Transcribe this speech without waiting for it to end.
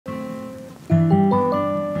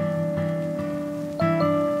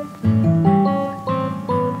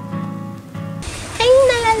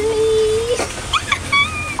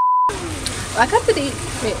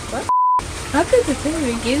is the thing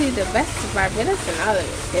that gives you the best of Barbados and all of it.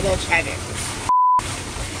 Hidden treasures.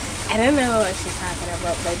 I don't know what she's talking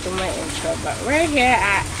about by doing my intro, but we're here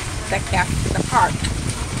at the park.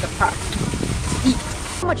 The park.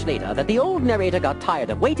 Much later that the old narrator got tired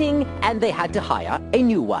of waiting and they had to hire a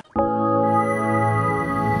new one.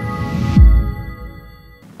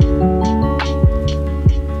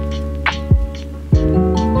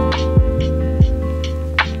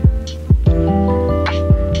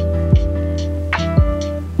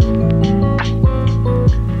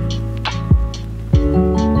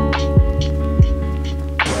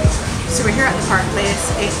 So we're here at the park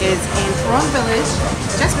place. It is in Peronne Village,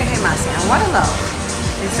 just behind Massy. And what I love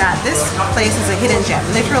is that this place is a hidden gem.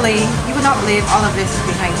 Literally, you would not believe all of this is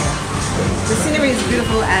behind here. The scenery is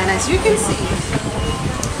beautiful, and as you can see,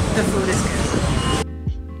 the food is good.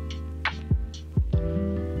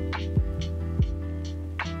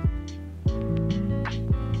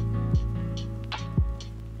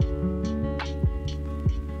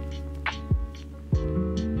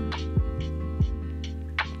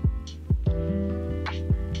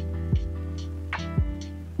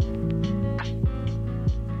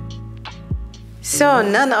 So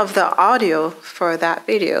none of the audio for that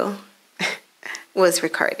video was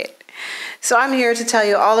recorded. So I'm here to tell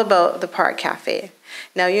you all about the Park Cafe.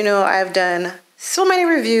 Now, you know, I've done so many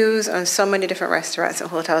reviews on so many different restaurants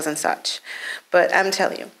and hotels and such, but I'm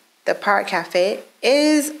telling you, the Park Cafe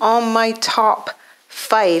is on my top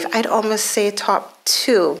 5. I'd almost say top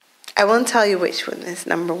 2. I won't tell you which one is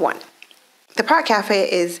number 1. The Park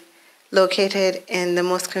Cafe is located in the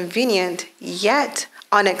most convenient yet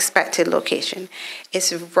unexpected location.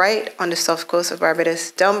 It's right on the south coast of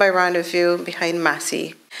Barbados, down by Rendezvous, behind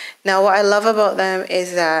Massy. Now, what I love about them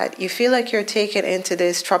is that you feel like you're taken into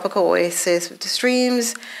this tropical oasis with the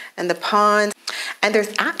streams and the ponds, and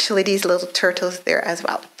there's actually these little turtles there as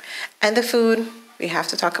well. And the food, we have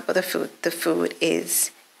to talk about the food. The food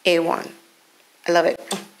is A1. I love it.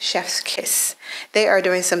 Chef's kiss. They are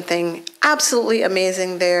doing something absolutely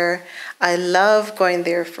amazing there. I love going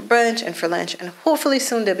there for brunch and for lunch, and hopefully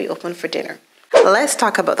soon they'll be open for dinner. Let's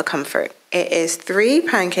talk about the comfort. It is 3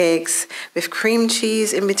 pancakes with cream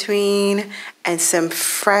cheese in between and some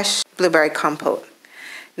fresh blueberry compote.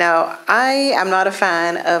 Now, I am not a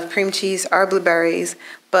fan of cream cheese or blueberries,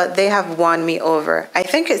 but they have won me over. I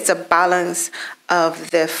think it's a balance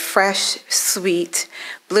of the fresh, sweet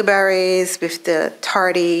blueberries with the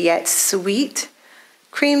tarty yet sweet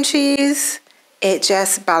cream cheese. It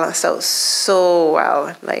just balanced out so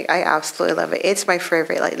well. Like, I absolutely love it. It's my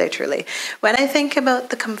favorite, like, literally. When I think about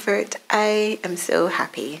the comfort, I am so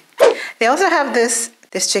happy. They also have this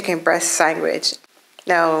chicken breast sandwich.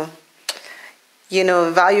 Now, you know,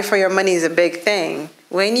 value for your money is a big thing.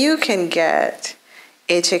 When you can get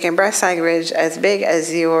a chicken breast sandwich as big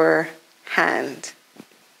as your hand,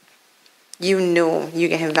 you know you're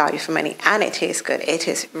getting value for money, and it tastes good. It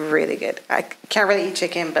tastes really good. I can't really eat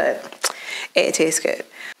chicken, but it tastes good.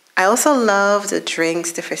 I also love the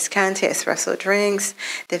drinks, the Friscante espresso drinks.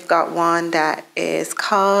 They've got one that is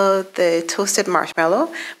called the toasted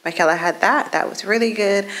marshmallow. Michaela had that. That was really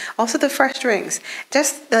good. Also the fresh drinks.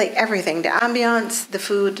 Just like everything. The ambiance, the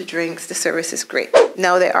food, the drinks, the service is great.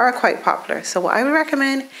 Now, they are quite popular. So what I would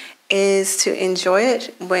recommend is to enjoy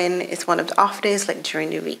it when it's one of the off days, like during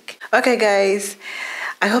the week. Okay, guys.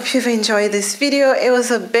 I hope you've enjoyed this video. It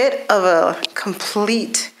was a bit of a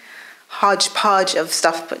complete hodgepodge of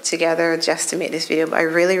stuff put together just to make this video, but I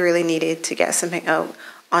really needed to get something out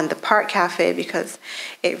on the Park Cafe because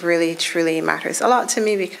it really truly matters a lot to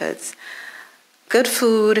me, because good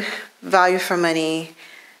food, value for money,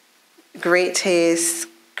 great taste,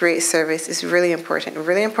 great service is really important,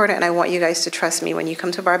 and I want you guys to trust me when you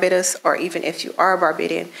come to Barbados, or even if you are a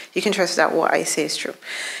Barbadian, you can trust that what I say is true.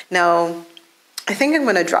 Now, I think I'm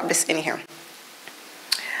going to drop this in here.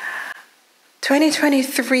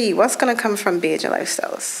 2023, what's going to come from Bajan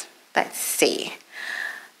Lifestyles? Let's see.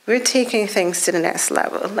 We're taking things to the next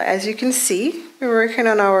level. As you can see, we're working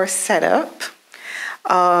on our setup.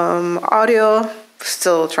 Audio,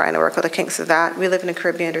 still trying to work out the kinks of that. We live in the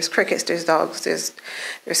Caribbean. There's crickets, there's dogs,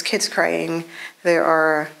 there's kids crying. There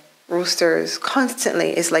are roosters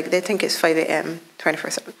constantly. It's like they think it's 5 a.m.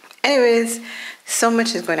 24/7. Anyways, so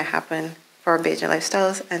much is going to happen for Bajan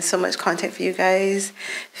Lifestyles, and so much content for you guys.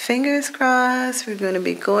 Fingers crossed, we're going to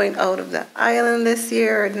be going out of the island this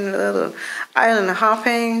year, doing a little island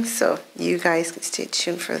hopping, so you guys can stay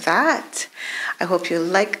tuned for that. I hope you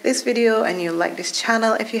like this video and you like this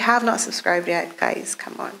channel. If you have not subscribed yet, guys,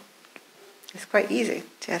 come on. It's quite easy.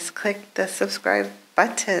 Just click the subscribe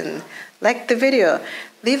button, like the video,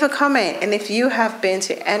 leave a comment, and if you have been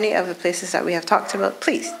to any of the places that we have talked about,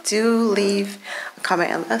 please do leave a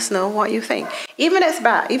comment and let us know what you think. Even if it's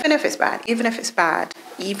bad, even if it's bad, even if it's bad,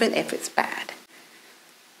 even if it's bad.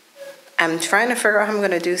 I'm trying to figure out how I'm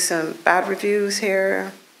going to do some bad reviews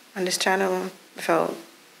here on this channel without,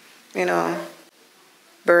 you know,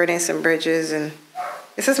 burning some bridges. And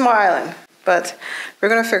it's a small island, but we're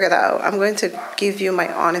going to figure that out. I'm going to give you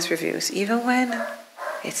my honest reviews, even when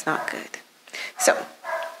it's not good. So,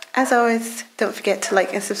 as always, don't forget to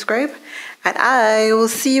like and subscribe, and I will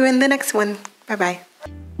see you in the next one. Bye-bye.